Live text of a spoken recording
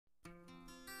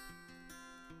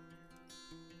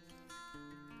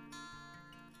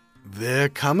They're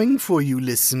coming for you,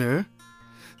 listener.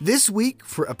 This week,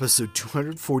 for episode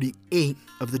 248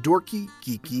 of the Dorky,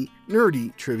 Geeky,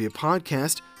 Nerdy Trivia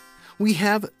Podcast, we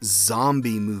have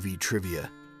zombie movie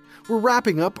trivia. We're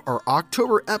wrapping up our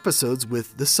October episodes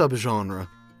with the subgenre.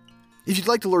 If you'd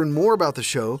like to learn more about the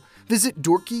show, visit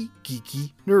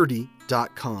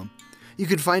dorkygeekynerdy.com. You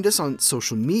can find us on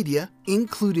social media,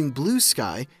 including Blue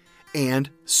Sky and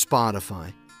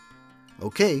Spotify.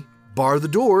 Okay, bar the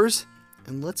doors,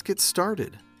 and let's get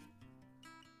started.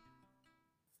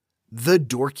 The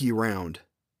Dorky Round.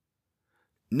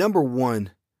 Number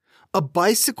 1. A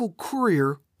bicycle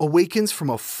courier awakens from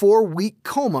a 4-week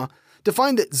coma to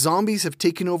find that zombies have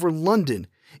taken over London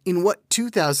in what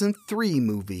 2003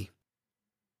 movie?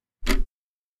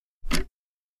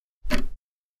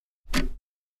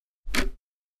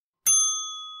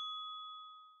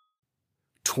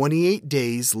 "28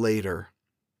 Days Later."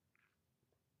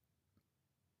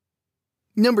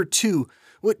 Number 2.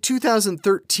 What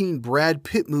 2013 Brad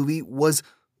Pitt movie was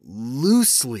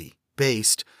loosely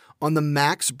based on the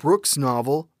Max Brooks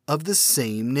novel of the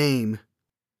same name?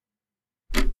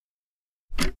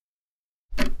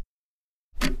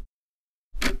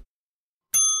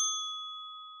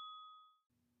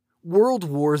 World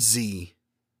War Z.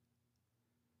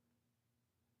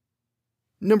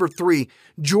 Number 3.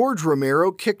 George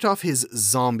Romero kicked off his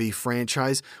zombie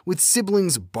franchise with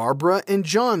siblings Barbara and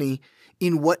Johnny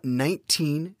in what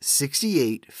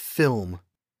 1968 film?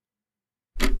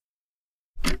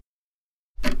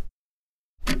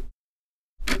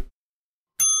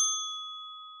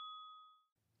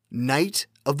 Night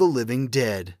of the Living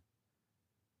Dead.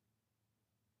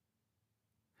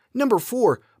 Number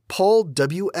 4. Paul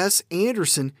W.S.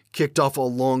 Anderson kicked off a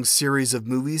long series of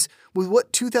movies with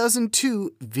what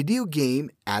 2002 video game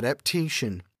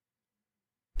adaptation?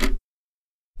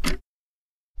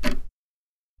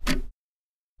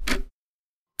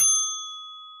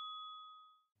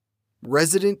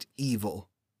 Resident Evil.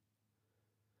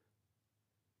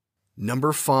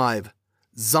 Number 5.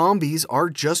 Zombies are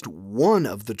just one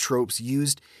of the tropes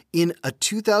used in a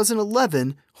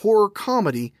 2011 horror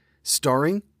comedy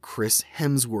starring Chris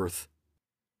Hemsworth.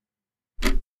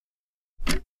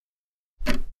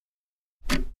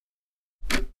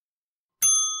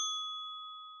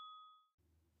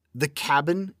 The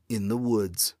Cabin in the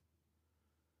Woods.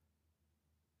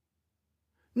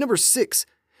 Number 6.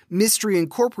 Mystery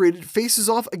Incorporated faces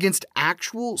off against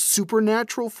actual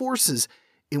supernatural forces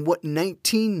in what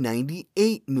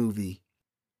 1998 movie?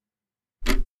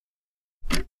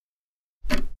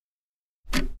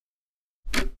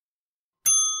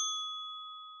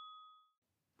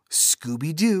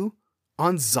 Scooby-Doo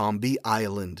on Zombie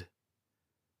Island.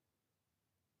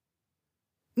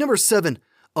 Number 7.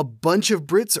 A bunch of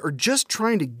Brits are just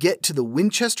trying to get to the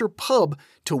Winchester pub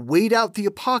to wait out the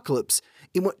apocalypse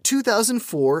in what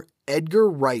 2004 Edgar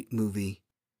Wright movie?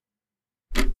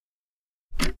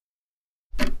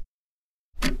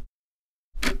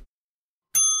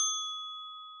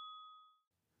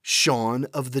 Shaun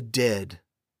of the Dead.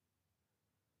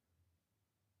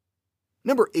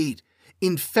 Number 8.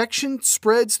 Infection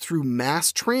spreads through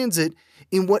mass transit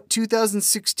in what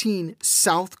 2016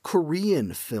 South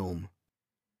Korean film?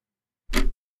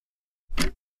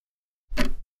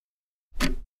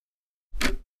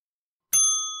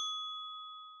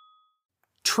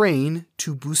 Train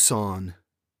to Busan.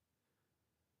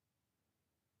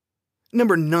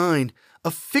 Number 9.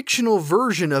 A fictional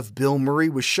version of Bill Murray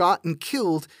was shot and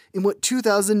killed in what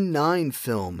 2009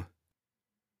 film?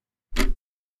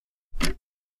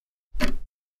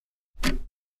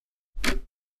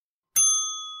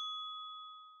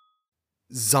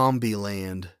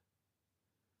 Zombieland.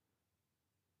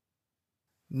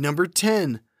 Number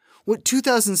 10. What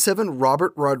 2007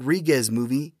 Robert Rodriguez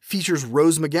movie features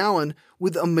Rose McGowan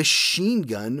with a machine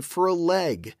gun for a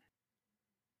leg?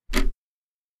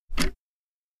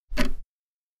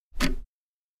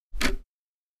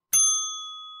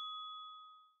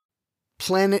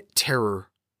 Planet Terror.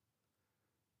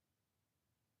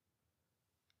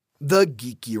 The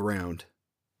Geeky Round.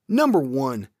 Number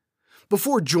 1.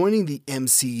 Before joining the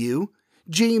MCU,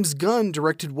 James Gunn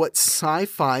directed what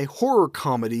sci-fi horror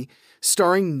comedy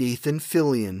starring Nathan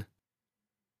Fillion?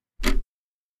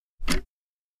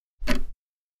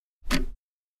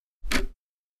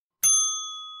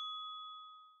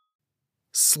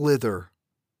 Slither.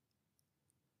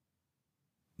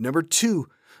 Number 2.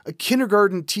 A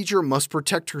kindergarten teacher must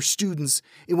protect her students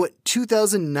in what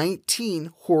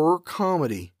 2019 horror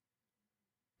comedy?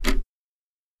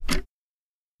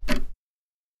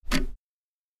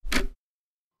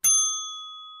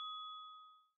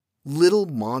 Little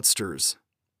Monsters.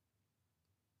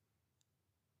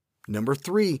 Number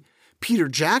 3. Peter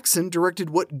Jackson directed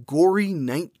what gory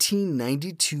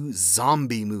 1992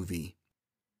 zombie movie?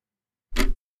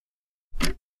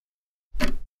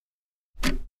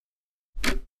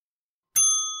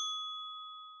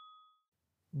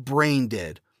 Brain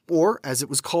Dead, or as it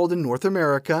was called in North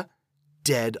America,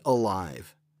 Dead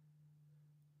Alive.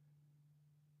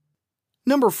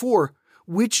 Number 4.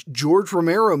 Which George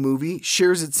Romero movie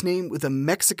shares its name with a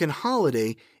Mexican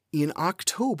holiday in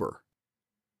October?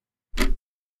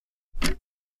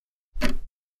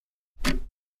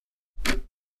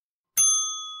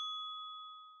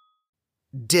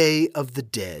 Day of the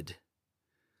Dead.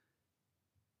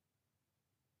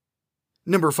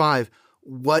 Number 5.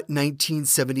 What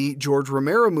 1978 George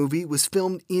Romero movie was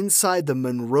filmed inside the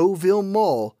Monroeville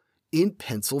Mall in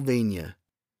Pennsylvania?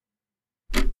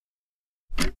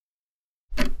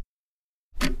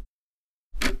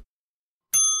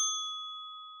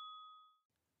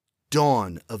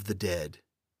 Dawn of the Dead.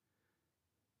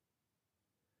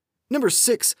 Number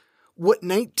 6. What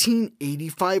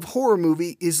 1985 horror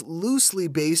movie is loosely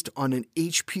based on an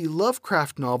H.P.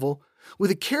 Lovecraft novel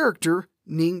with a character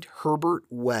named Herbert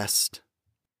West?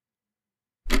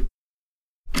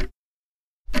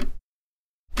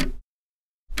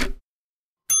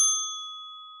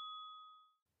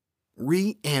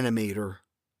 Reanimator.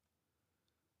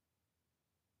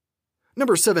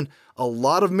 Number 7. A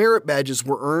lot of merit badges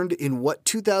were earned in what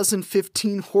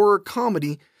 2015 horror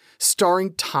comedy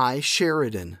starring Ty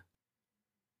Sheridan?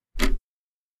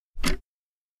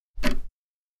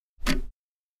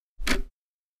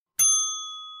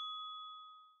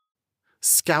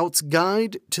 Scout's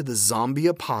Guide to the Zombie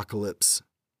Apocalypse.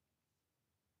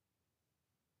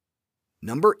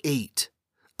 Number 8.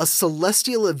 A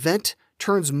celestial event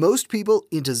turns most people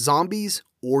into zombies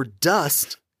or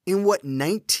dust in what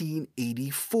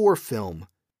 1984 film?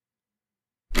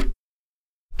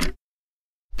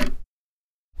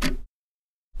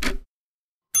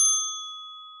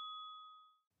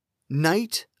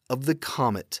 Night of the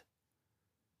Comet.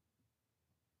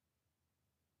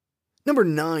 Number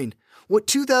 9. What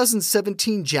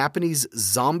 2017 Japanese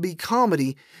zombie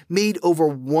comedy made over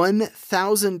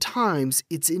 1,000 times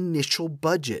its initial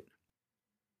budget?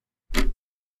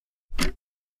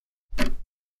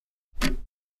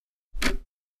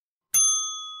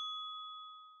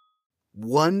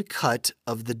 One Cut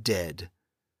of the Dead.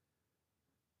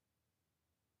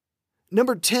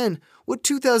 Number 10. What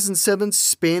 2007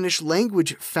 Spanish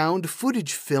language found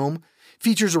footage film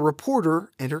features a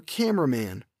reporter and her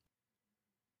cameraman?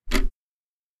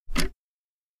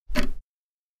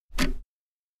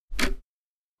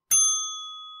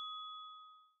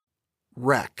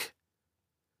 Wreck.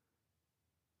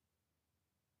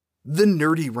 The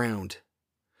Nerdy Round.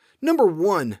 Number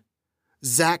 1.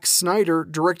 Zack Snyder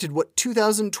directed what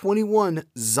 2021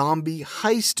 zombie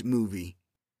heist movie?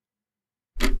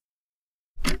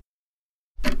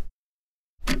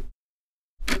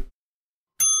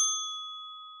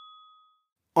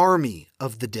 Army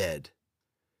of the Dead.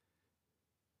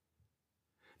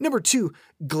 Number 2.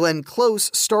 Glenn Close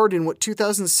starred in what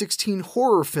 2016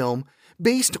 horror film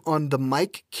based on the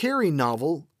Mike Carey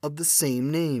novel of the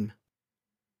same name?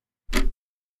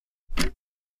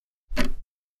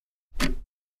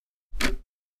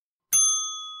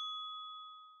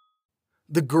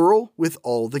 The Girl with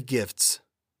All the Gifts.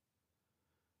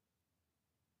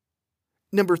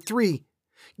 Number 3.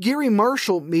 Gary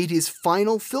Marshall made his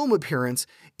final film appearance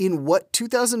in what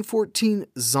 2014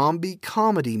 zombie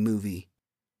comedy movie?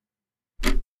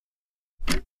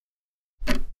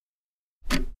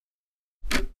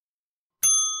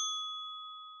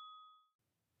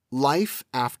 Life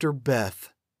After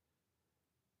Beth.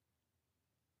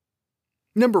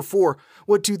 Number 4.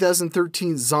 What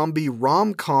 2013 zombie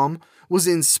rom-com was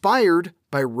inspired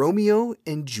by Romeo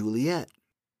and Juliet?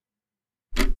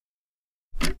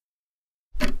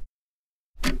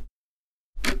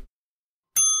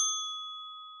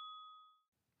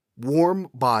 Warm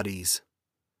Bodies.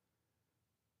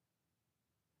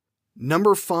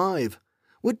 Number 5.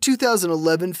 What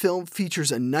 2011 film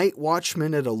features a night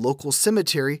watchman at a local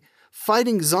cemetery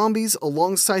fighting zombies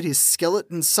alongside his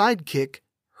skeleton sidekick,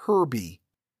 Herbie?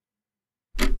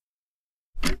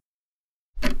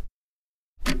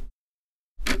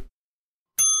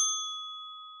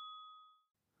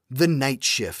 The Night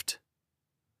Shift.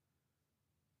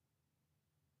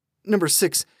 Number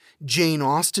 6. Jane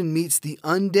Austen meets the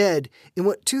undead in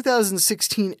what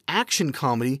 2016 action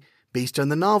comedy based on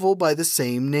the novel by the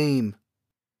same name?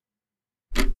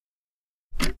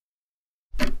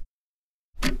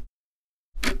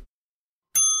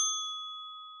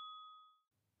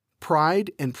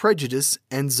 Pride and Prejudice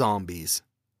and Zombies.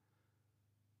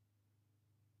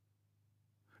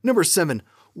 Number 7.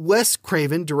 Wes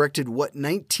Craven directed what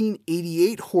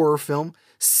 1988 horror film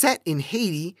set in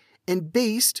Haiti and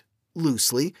based,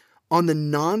 loosely, on the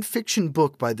non-fiction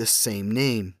book by the same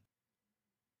name?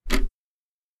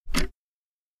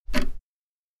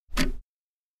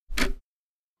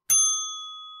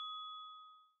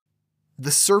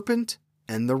 The Serpent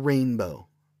and the Rainbow.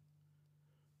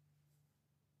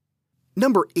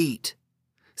 Number 8.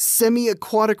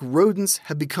 Semi-aquatic rodents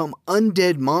have become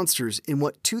undead monsters in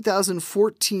what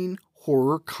 2014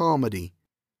 horror comedy?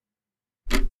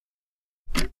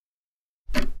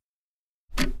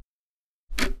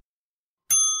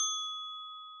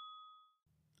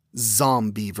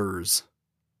 Zombievers.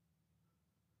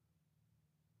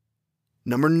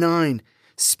 Number 9.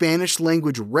 Spanish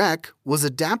language Rec was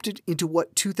adapted into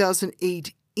what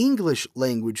 2008 English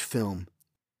language film?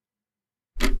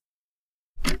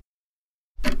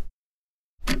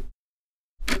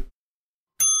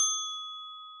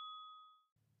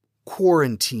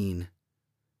 Quarantine.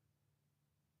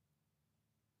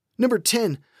 Number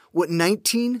 10. What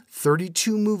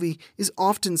 1932 movie is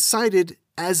often cited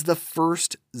as the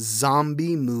first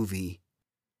zombie movie?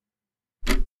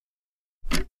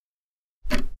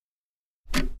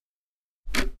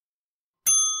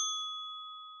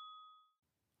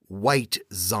 White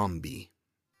Zombie.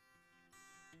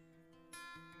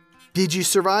 Did you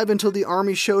survive until the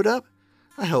army showed up?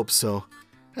 I hope so.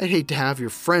 I'd hate to have your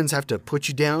friends have to put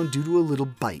you down due to a little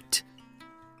bite.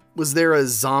 Was there a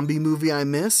zombie movie I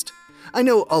missed? I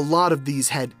know a lot of these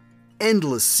had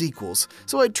endless sequels,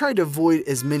 so I tried to avoid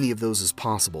as many of those as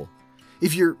possible.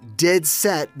 If you're dead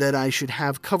set that I should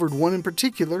have covered one in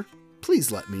particular,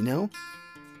 please let me know.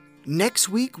 Next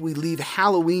week, we leave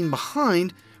Halloween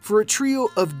behind for a trio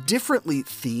of differently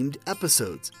themed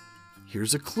episodes.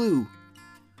 Here's a clue.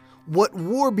 What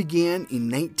war began in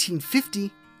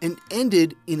 1950 and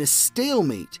ended in a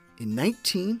stalemate in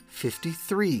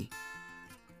 1953?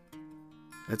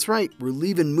 That's right, we're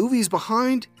leaving movies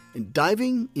behind and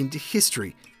diving into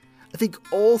history. I think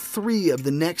all 3 of the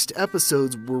next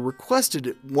episodes were requested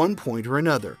at one point or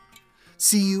another.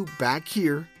 See you back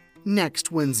here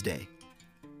next Wednesday.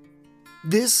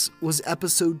 This was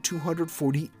episode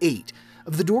 248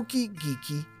 of the Dorky,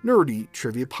 Geeky, Nerdy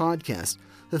Trivia Podcast.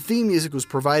 The theme music was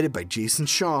provided by Jason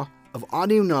Shaw of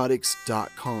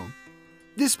Audionautics.com.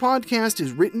 This podcast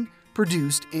is written,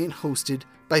 produced, and hosted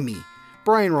by me,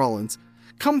 Brian Rollins.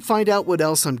 Come find out what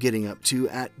else I'm getting up to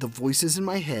at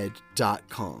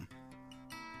thevoicesinmyhead.com.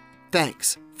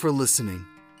 Thanks for listening.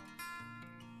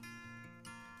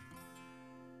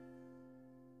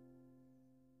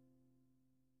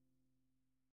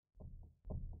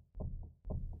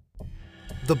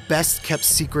 The best-kept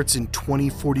secrets in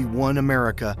 2041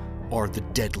 America are the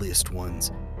deadliest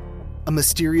ones. A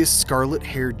mysterious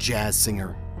scarlet-haired jazz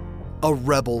singer, a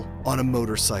rebel on a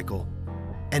motorcycle,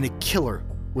 and a killer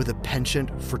with a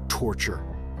penchant for torture.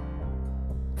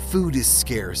 Food is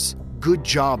scarce, good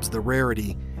jobs the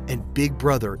rarity, and Big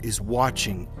Brother is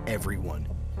watching everyone.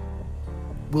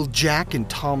 Will Jack and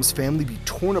Tom's family be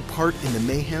torn apart in the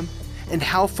mayhem? And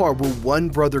how far will one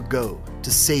brother go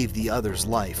to save the other's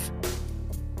life?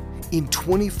 In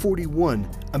 2041,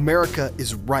 America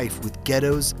is rife with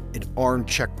ghettos and armed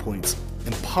checkpoints,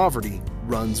 and poverty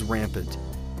runs rampant.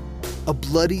 A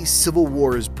bloody civil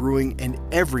war is brewing, and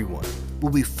everyone will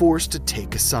be forced to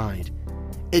take a side.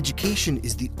 Education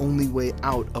is the only way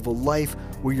out of a life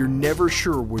where you're never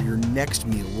sure where your next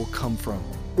meal will come from,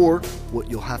 or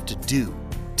what you'll have to do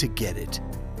to get it.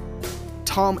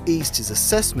 Tom aced his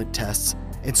assessment tests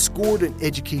and scored an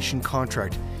education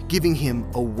contract, giving him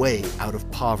a way out of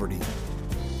poverty.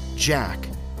 Jack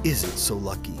isn't so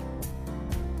lucky.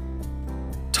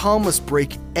 Tom must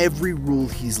break every rule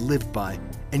he's lived by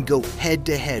and go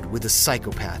head-to-head with a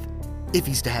psychopath if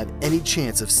he's to have any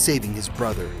chance of saving his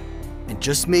brother, and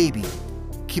just maybe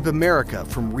keep America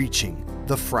from reaching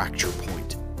the fracture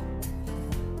point.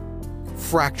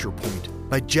 Fracture Point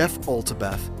by Jeff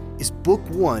Altabef is book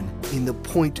 1 in the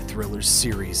Point Thrillers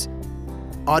series.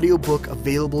 Audiobook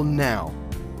available now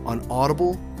on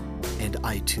Audible and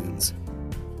iTunes.